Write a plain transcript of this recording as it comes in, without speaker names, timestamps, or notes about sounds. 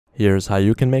Here's how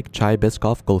you can make chai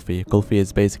Biscoff Kulfi. Kulfi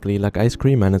is basically like ice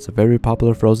cream and it's a very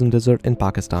popular frozen dessert in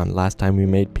Pakistan. Last time we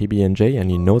made PB&J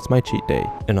and you know it's my cheat day.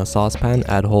 In a saucepan,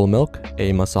 add whole milk,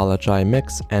 a masala chai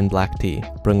mix, and black tea.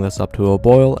 Bring this up to a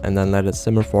boil and then let it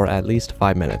simmer for at least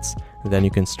 5 minutes. Then you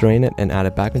can strain it and add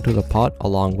it back into the pot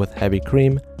along with heavy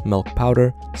cream, milk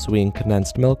powder, sweetened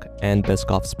condensed milk, and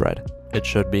Biscoff spread. It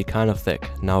should be kind of thick.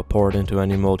 Now pour it into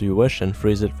any mold you wish and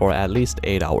freeze it for at least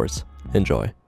 8 hours. Enjoy.